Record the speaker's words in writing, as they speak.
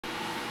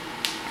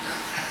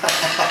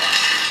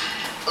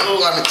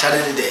Oh, I'm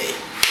excited today.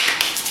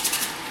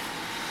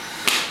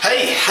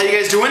 Hey, how you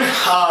guys doing?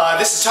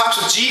 This is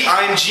Talks with G.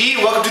 I'm G.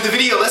 Welcome to the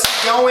video. Let's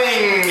get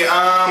going.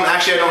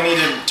 Actually, I don't need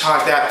to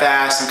talk that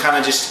fast. I'm kind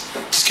of just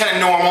kind of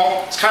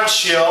normal. It's kind of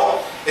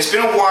chill. It's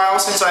been a while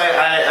since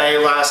I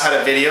last had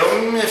a video,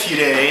 a few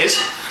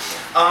days.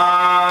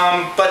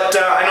 But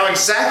I know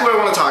exactly what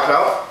I want to talk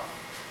about.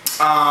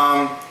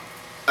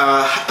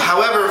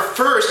 However,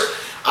 first,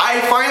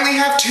 I finally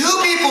have two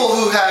people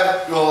who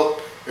have, well,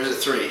 or is it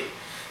three?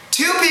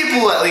 Two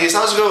people at least,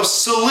 I'll just go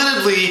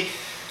solidly,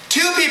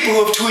 two people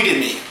who have tweeted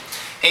me.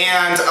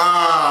 And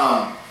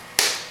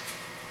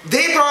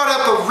they brought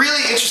up a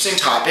really interesting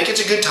topic.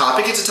 It's a good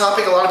topic. It's a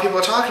topic a lot of people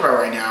are talking about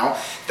right now.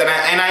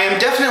 And I am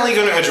definitely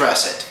going to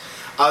address it.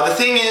 The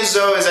thing is,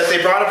 though, is that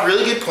they brought up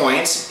really good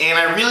points, and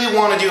I really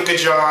want to do a good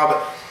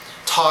job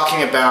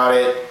talking about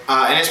it.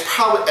 And it's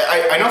probably,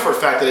 I know for a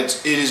fact that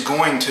it is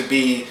going to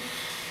be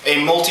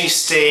a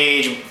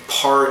multi-stage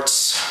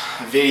parts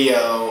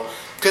video,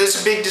 because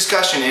it's a big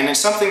discussion, and it's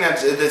something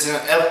that's an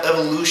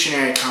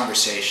evolutionary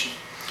conversation.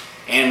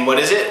 And what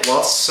is it?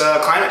 Well, it's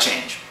climate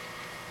change.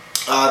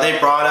 They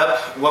brought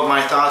up what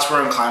my thoughts were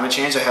on climate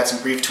change. I had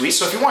some brief tweets.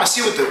 So if you want to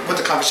see what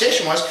the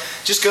conversation was,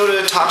 just go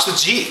to Talks with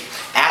G,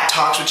 at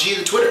Talks with G,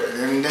 the Twitter,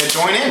 and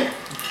join in.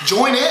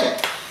 Join in.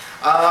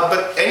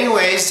 But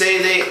anyways,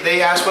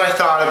 they asked what I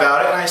thought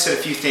about it, and I said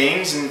a few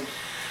things, and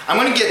I'm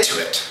going to get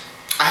to it.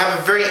 I have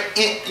a very,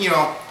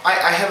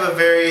 I have a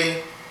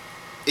very,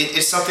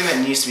 it's something that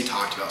needs to be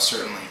talked about,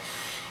 certainly.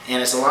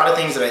 And it's a lot of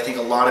things that I think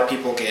a lot of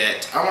people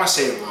get, I don't want to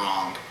say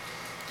wrong,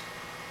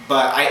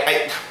 but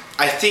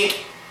I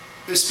think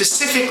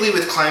specifically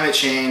with climate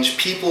change,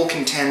 people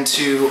can tend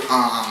to,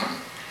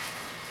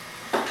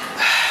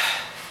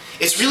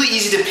 it's really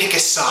easy to pick a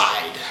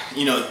side.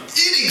 You know,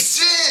 it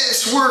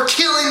exists, we're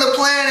killing the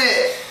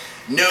planet.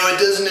 No, it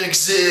doesn't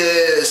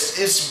exist,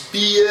 it's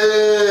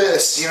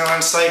BS. You know, and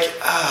it's like,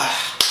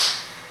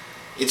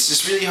 it's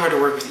just really hard to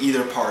work with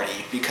either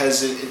party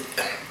because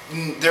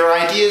their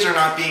ideas are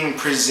not being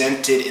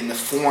presented in the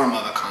form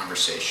of a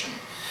conversation.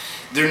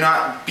 They're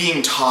not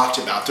being talked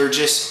about. They're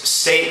just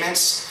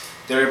statements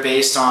that are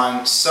based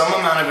on some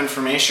amount of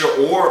information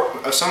or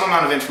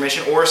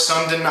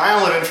some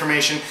denial of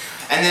information,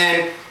 and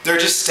then they're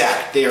just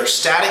static. They are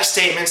static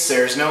statements.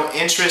 There's no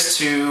interest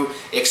to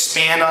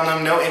expand on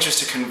them, no interest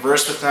to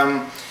converse with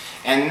them,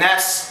 and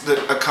that's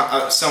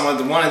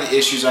one of the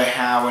issues I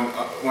have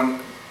when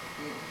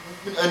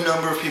a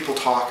number of people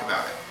talk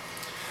about it.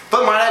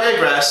 But might I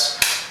digress?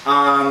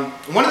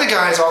 One of the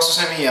guys also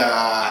sent me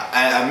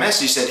a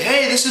message. He said,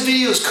 "Hey, this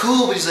video is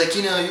cool," but he's like,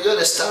 you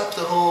gotta stop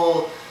the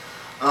whole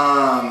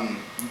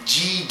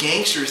G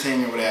gangster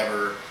thing or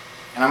whatever.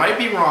 And I might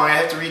be wrong, I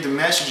have to read the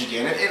message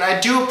again, and I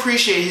do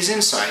appreciate his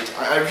insight,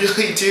 I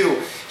really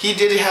do. He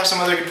did have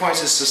some other good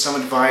points as to some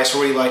advice or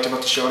what he liked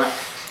about the show,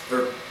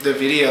 or the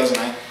videos,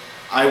 and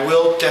I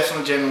will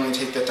definitely genuinely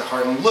take that to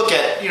heart and look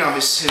at,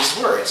 his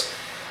words.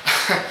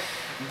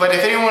 But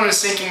if anyone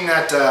is thinking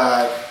that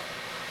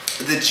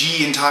the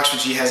G in Talks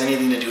with G has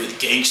anything to do with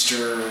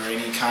gangster or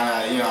any kind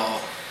of,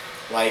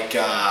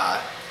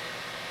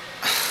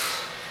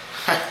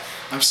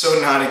 I'm so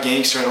not a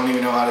gangster, I don't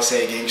even know how to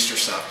say gangster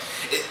stuff.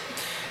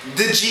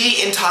 The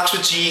G in Talks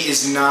with G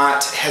has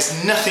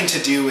nothing to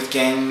do with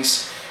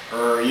gangs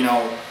or,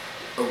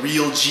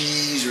 real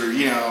G's or,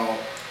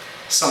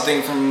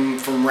 something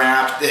from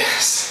rap.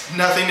 There's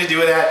nothing to do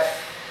with that.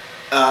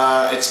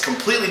 It's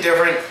completely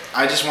different.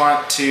 I just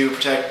want to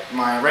protect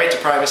my right to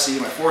privacy,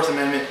 my Fourth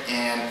Amendment,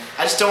 and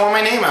I just don't want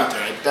my name out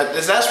there.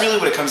 That's really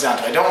what it comes down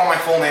to. I don't want my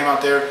full name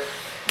out there.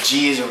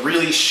 G is a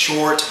really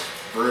short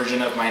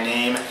version of my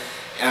name.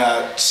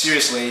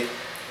 Seriously.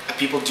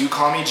 People do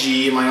call me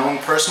G in my own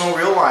personal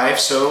real life,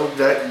 so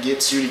that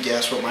gets you to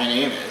guess what my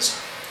name is.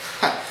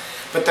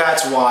 But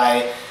that's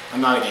why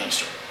I'm not a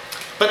gangster.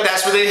 But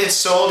that's what they had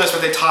sold, that's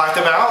what they talked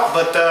about,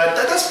 but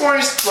that's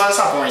boring, well, that's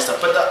not boring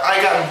stuff, but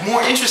I got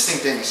more interesting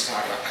things to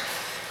talk about.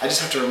 I just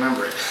have to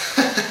remember it.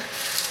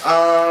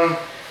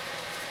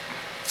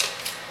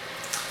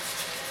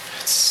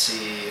 Let's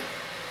see.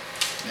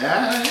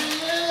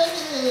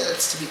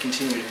 That's to be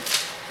continued.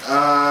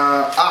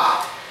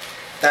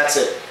 That's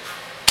it.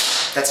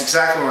 That's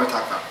exactly what I want to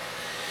talk about.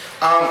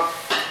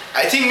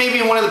 I think maybe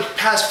in one of the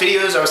past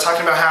videos I was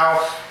talking about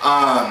how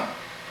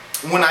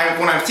when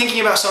I'm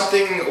thinking about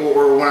something,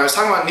 or when I was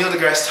talking about Neil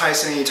deGrasse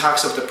Tyson, he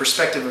talks of the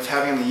perspective of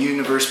having the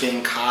universe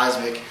being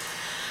cosmic.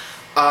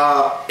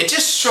 It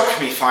just struck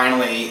me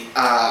finally.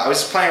 I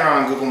was playing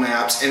around on Google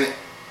Maps, and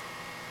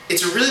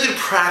it's a really good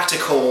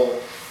practical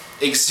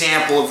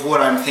example of what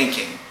I'm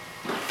thinking.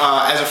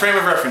 As a frame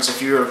of reference,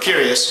 if you're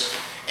curious.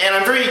 And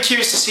I'm very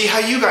curious to see how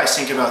you guys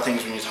think about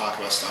things when you talk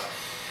about stuff,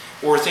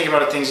 or think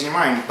about things in your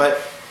mind.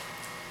 But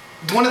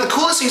one of the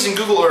coolest things in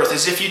Google Earth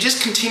is if you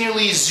just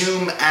continually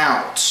zoom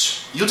out,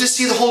 you'll just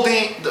see the whole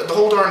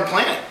darn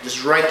planet,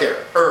 just right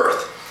there,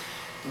 Earth.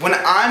 When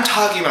I'm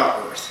talking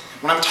about Earth,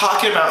 when I'm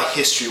talking about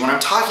history, when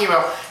I'm talking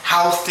about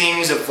how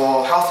things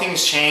evolve, how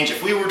things change,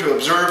 if we were to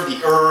observe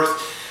the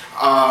Earth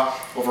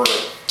over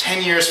 10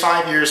 10 years,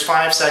 5 years,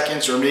 5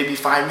 seconds, or maybe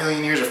 5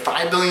 million years or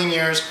 5 billion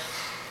years,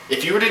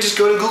 if you were to just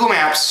go to Google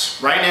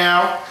Maps right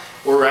now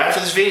or right after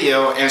this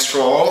video and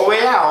scroll all the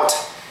way out,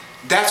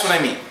 that's what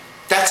I mean.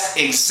 That's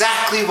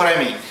exactly what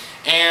I mean.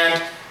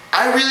 And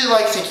I really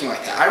like thinking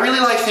like that. I really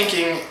like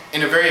thinking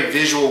in a very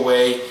visual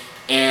way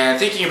and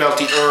thinking about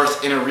the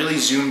Earth in a really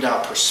zoomed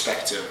out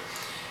perspective.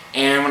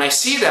 And when I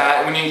see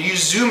that, when you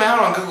zoom out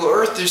on Google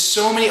Earth, there's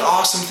so many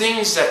awesome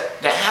things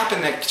that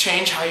happen that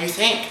change how you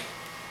think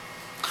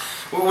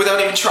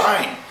without even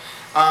trying.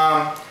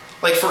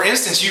 Like for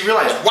instance, you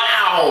realize,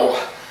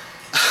 wow,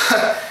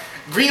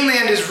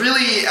 Greenland is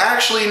really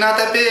actually not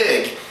that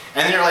big.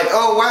 And then you're like,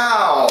 oh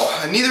wow,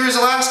 neither is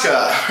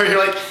Alaska. Or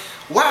you're like,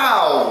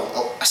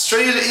 wow,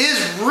 Australia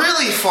is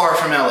really far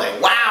from LA.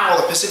 Wow,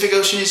 the Pacific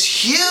Ocean is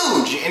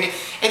huge. And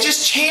it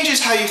just changes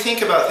how you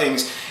think about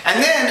things.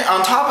 And then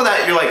on top of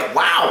that, you're like,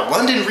 wow,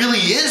 London really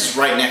is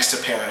right next to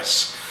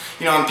Paris.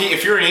 You know,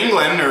 if you're in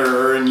England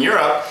or in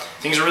Europe,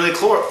 things are really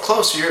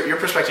close, so your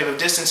perspective of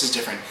distance is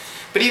different.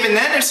 But even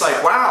then, it's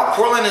like, wow,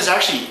 Portland is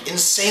actually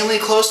insanely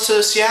close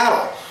to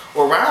Seattle.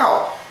 Or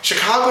wow,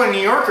 Chicago and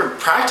New York are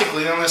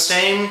practically on the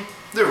same,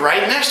 they're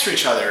right next to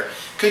each other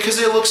because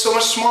they look so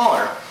much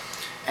smaller.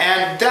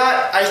 And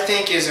that, I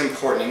think, is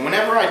important. And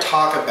whenever I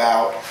talk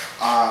about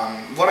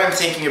what I'm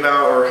thinking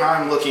about or how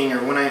I'm looking, or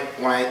when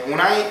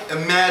I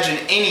imagine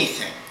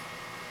anything,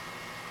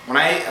 when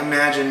I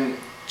imagine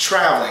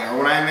traveling, or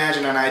when I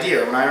imagine an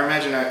idea, or when I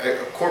imagine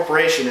a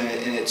corporation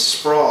in its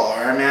sprawl,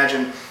 or I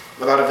imagine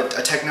about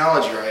a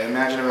technology, or I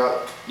imagine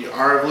about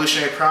our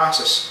evolutionary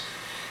process,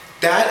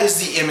 that is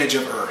the image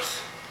of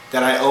Earth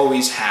that I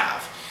always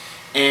have,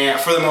 and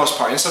for the most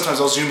part. And sometimes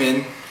I'll zoom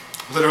in,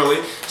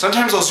 literally.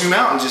 Sometimes I'll zoom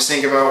out and just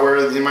think about where,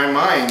 in my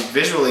mind,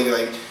 visually,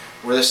 like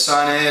where the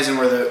sun is and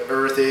where the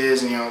Earth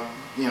is, and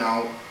you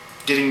know,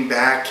 getting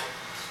back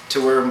to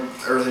where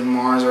Earth and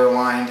Mars are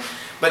aligned.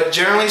 But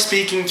generally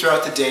speaking,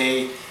 throughout the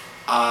day,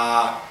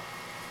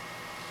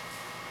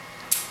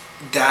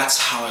 that's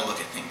how I look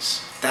at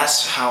things.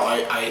 That's how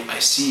I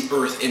see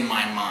Earth in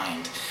my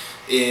mind.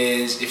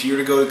 Is if you were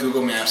to go to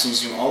Google Maps and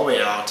zoom all the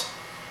way out,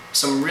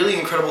 some really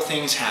incredible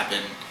things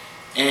happen.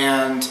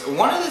 And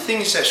one of the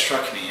things that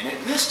struck me,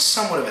 and this is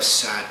somewhat of a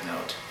sad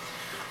note,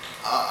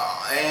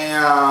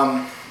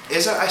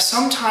 is that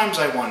sometimes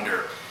I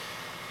wonder,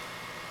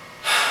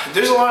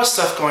 there's a lot of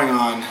stuff going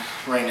on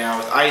right now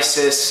with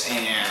ISIS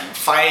and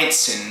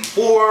fights and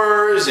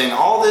wars and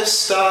all this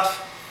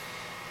stuff,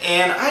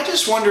 and I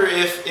just wonder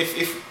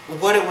if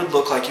what it would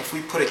look like if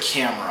we put a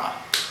camera,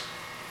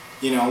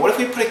 what if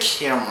we put a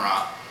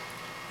camera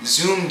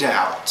zoomed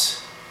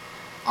out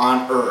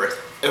on Earth,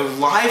 a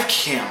live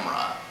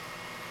camera,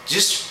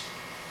 just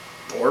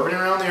orbiting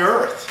around the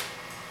Earth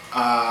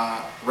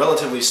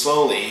relatively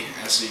slowly,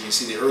 as you can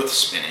see the Earth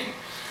spinning,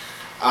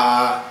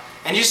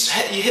 and you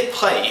hit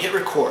play, you hit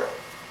record.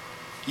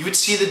 You would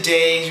see the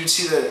days, you would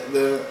see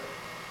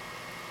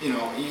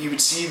you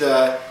would see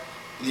the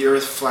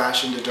Earth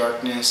flash into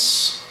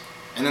darkness,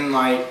 and then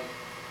light,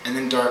 and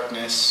then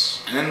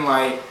darkness, and then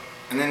light,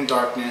 and then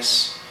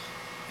darkness,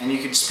 and you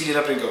could speed it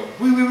up and go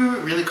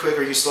really quick,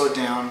 or you slow it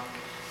down.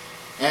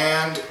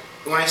 And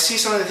when I see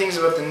some of the things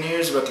about the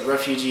news, about the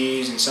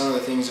refugees, and some of the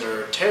things that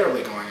are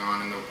terribly going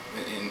on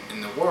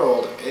in the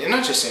world, and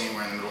not just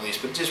anywhere in the Middle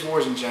East, but just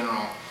wars in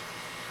general,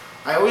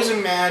 I always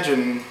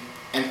imagine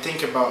and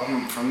think about,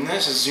 from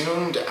this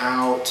zoomed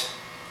out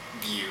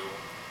view,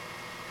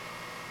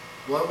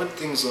 what would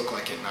things look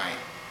like at night?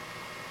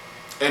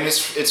 And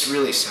it's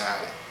really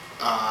sad.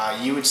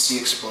 You would see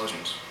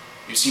explosions.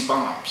 You'd see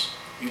bombs.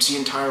 You'd see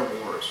entire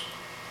wars.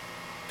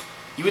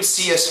 You would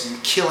see us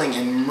killing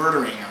and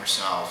murdering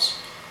ourselves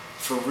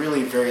for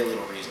really very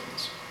little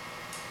reasons.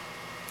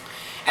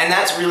 And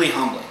that's really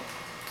humbling.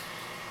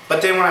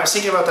 But then when I was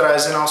thinking about that, I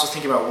was then also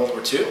thinking about World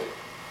War II.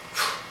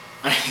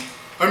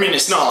 I mean,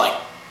 it's not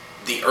like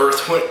the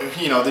Earth,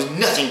 there's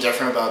nothing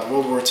different about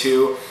World War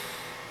II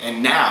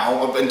and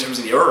now, in terms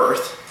of the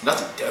Earth,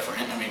 nothing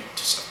different. I mean,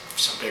 just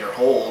some bigger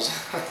holes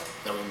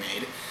that we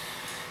made.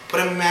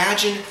 But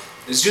imagine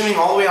zooming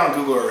all the way on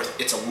Google Earth,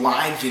 it's a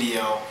live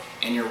video,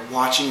 and you're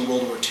watching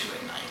World War II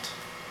at night.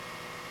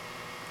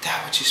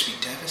 That would just be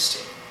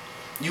devastating.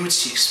 You would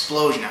see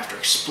explosion after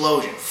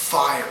explosion,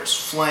 fires,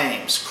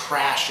 flames,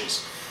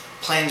 crashes,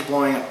 planes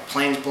blowing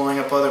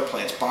up other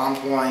planes, bombs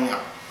blowing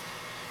up.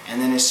 And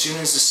then as soon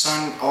as the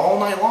sun, all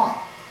night long,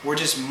 we're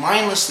just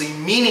mindlessly,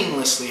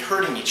 meaninglessly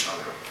hurting each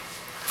other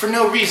for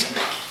no reason.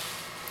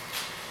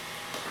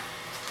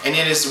 And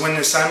it is when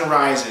the sun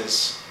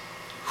rises,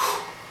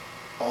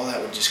 all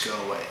that would just go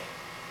away.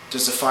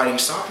 Does the fighting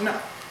stop?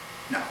 No.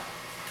 No.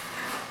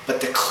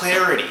 But the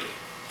clarity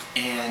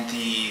and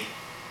the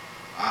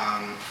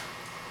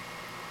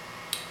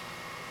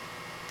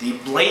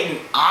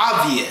blatant,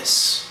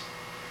 obvious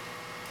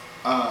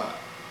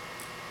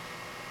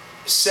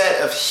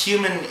set of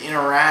human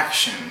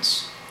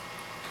interactions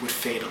would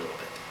fade a little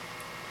bit.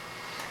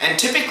 And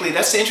typically,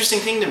 that's the interesting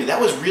thing to me. That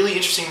was really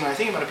interesting when I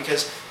think about it,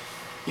 because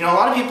a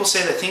lot of people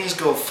say that things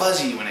go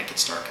fuzzy when it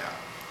gets dark out.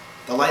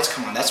 the lights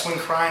come on. That's when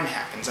crime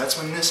happens. That's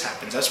when this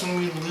happens. That's when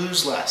we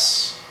lose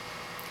less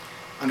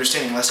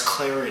understanding, less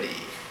clarity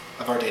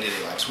of our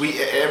day-to-day lives.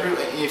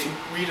 If you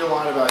read a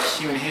lot about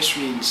human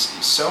history and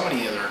so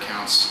many other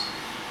accounts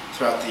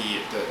throughout the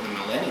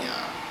millennia,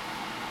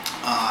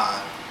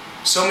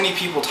 so many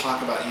people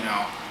talk about, you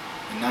know,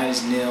 the night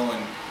is nil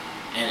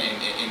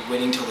and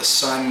waiting till the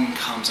sun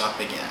comes up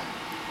again.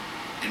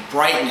 And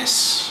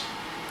brightness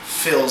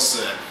fills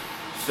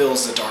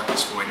the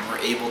darkness void, and we're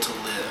able to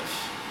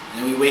live. And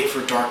then we wait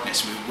for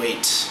darkness, and we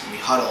wait, and we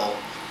huddle,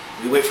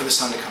 and we wait for the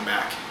sun to come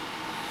back.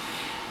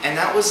 And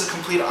that was the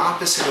complete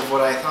opposite of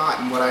what I thought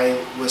and what I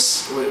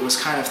was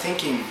kind of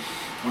thinking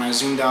when I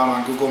zoomed out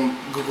on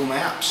Google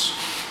Maps,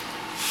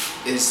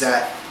 is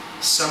that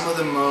some of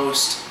the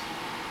most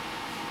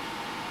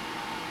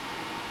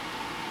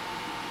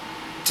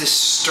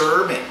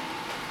disturbing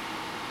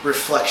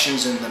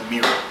reflections in the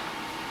mirror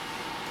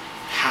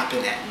happen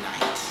at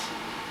night,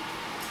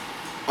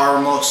 are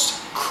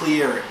most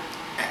clear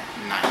at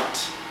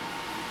night.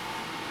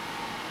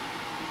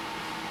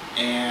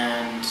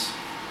 And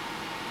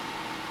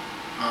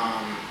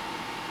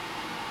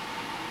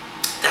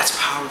that's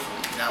powerful.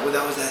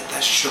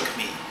 That shook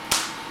me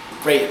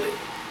greatly.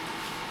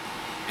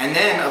 And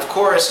then, of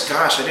course,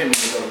 gosh, I didn't mean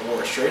to go to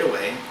war straight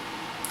away.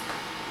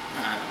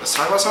 Let's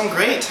talk about something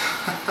great.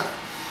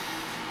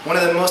 One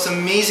of the most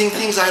amazing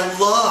things I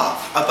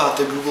love about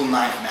the Google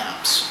Night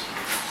Maps,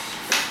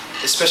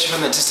 especially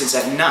from the distance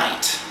at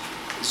night,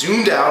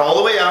 zoomed out all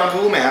the way out on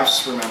Google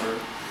Maps, remember,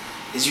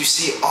 is you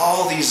see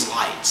all these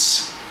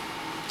lights.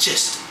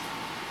 Just,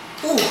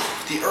 ooh,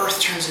 the earth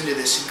turns into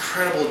this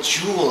incredible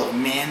jewel of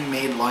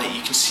man-made light.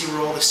 You can see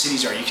where all the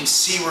cities are. You can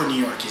see where New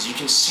York is. You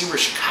can see where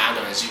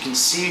Chicago is. You can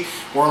see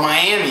where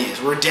Miami is,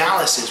 where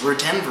Dallas is, where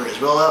Denver is,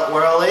 where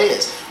LA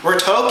is, where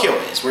Tokyo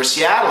is, where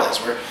Seattle is,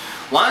 where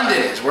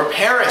London is, where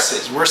Paris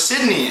is, where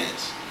Sydney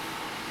is.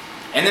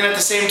 And then at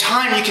the same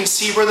time, you can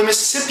see where the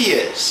Mississippi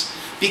is,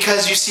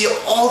 because you see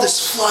all this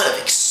flood of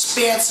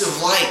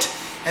expansive light,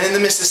 and then the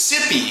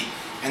Mississippi,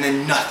 and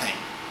then nothing,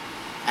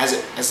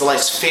 as the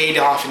lights fade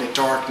off into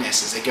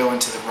darkness as they go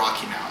into the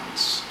Rocky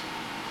Mountains.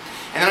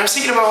 And then I was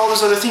thinking about all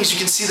those other things. You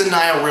can see the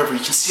Nile River, you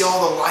can see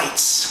all the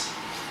lights,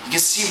 you can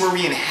see where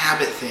we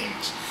inhabit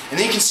things, and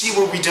then you can see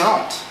where we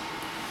don't.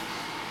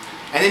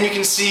 And then you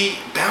can see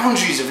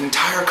boundaries of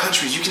entire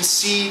countries. You can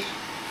see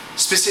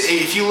specific.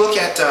 If you look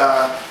at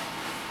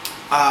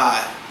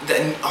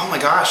oh my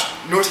gosh,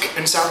 North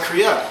and South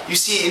Korea, you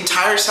see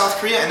entire South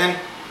Korea, and then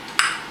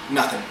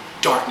nothing,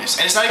 darkness.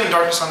 And it's not even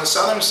darkness on the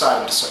southern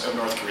side of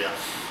North Korea.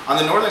 On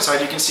the northern side,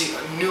 you can see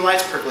new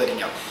lights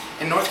percolating out.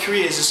 And North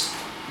Korea is just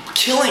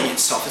killing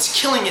itself. It's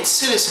killing its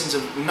citizens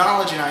of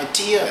knowledge and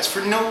ideas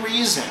for no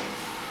reason,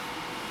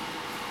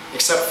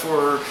 except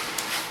for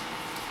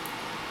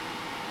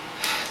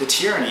the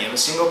tyranny of a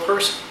single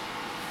person.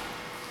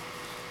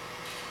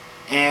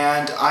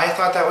 And I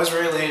thought that was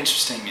really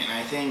interesting, and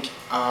I think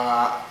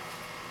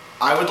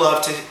I would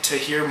love to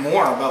hear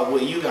more about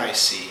what you guys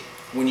see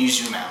when you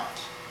zoom out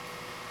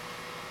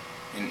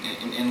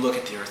and look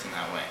at the earth in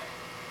that way.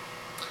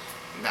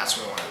 And that's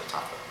what I wanted to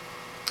talk about.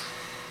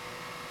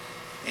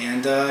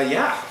 And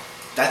yeah,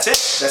 that's it.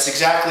 That's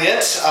exactly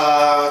it.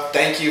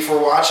 Thank you for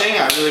watching.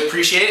 I really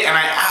appreciate it. And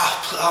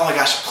oh my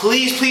gosh,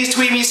 please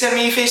tweet me, send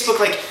me Facebook.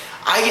 Like,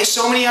 I get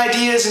so many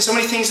ideas and so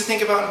many things to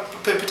think about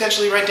and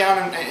potentially write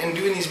down and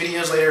doing these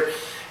videos later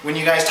when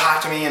you guys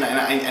talk to me, and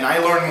I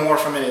learn more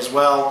from it as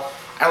well.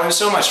 I learned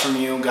so much from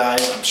you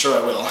guys. I'm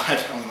sure I will.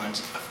 I've only learned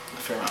a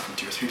fair amount from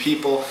 2 or 3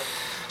 people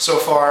so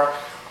far.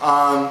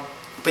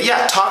 But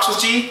yeah, Talks with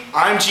G.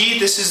 I'm G.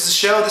 This is the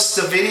show. This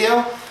is the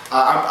video.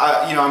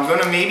 I'm going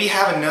to maybe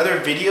have another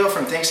video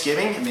from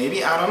Thanksgiving.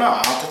 Maybe, I don't know.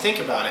 I'll have to think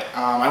about it.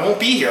 I won't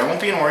be here. I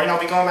won't be in Oregon. I'll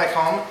be going back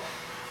home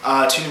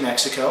to New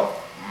Mexico.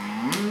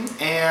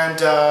 And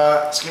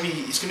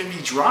it's gonna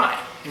be dry.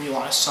 Gonna be a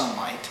lot of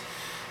sunlight.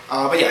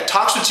 But yeah,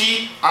 Talks with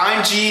G.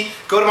 I'm G.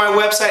 Go to my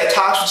website at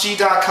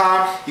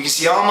talkswithg.com. You can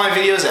see all my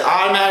videos. It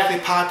automatically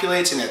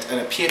populates in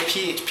a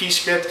PHP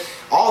script.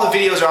 All the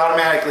videos are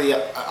automatically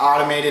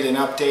automated and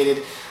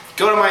updated.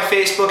 Go to my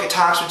Facebook at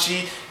Talks with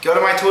G. Go to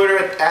my Twitter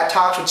at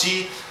Talks with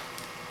G.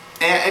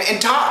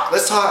 And talk.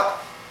 Let's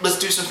talk. Let's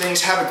do some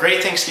things. Have a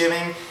great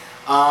Thanksgiving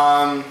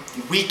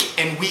week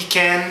and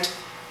weekend.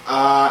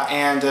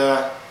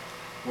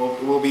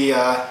 We'll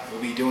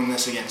be doing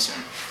this again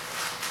soon.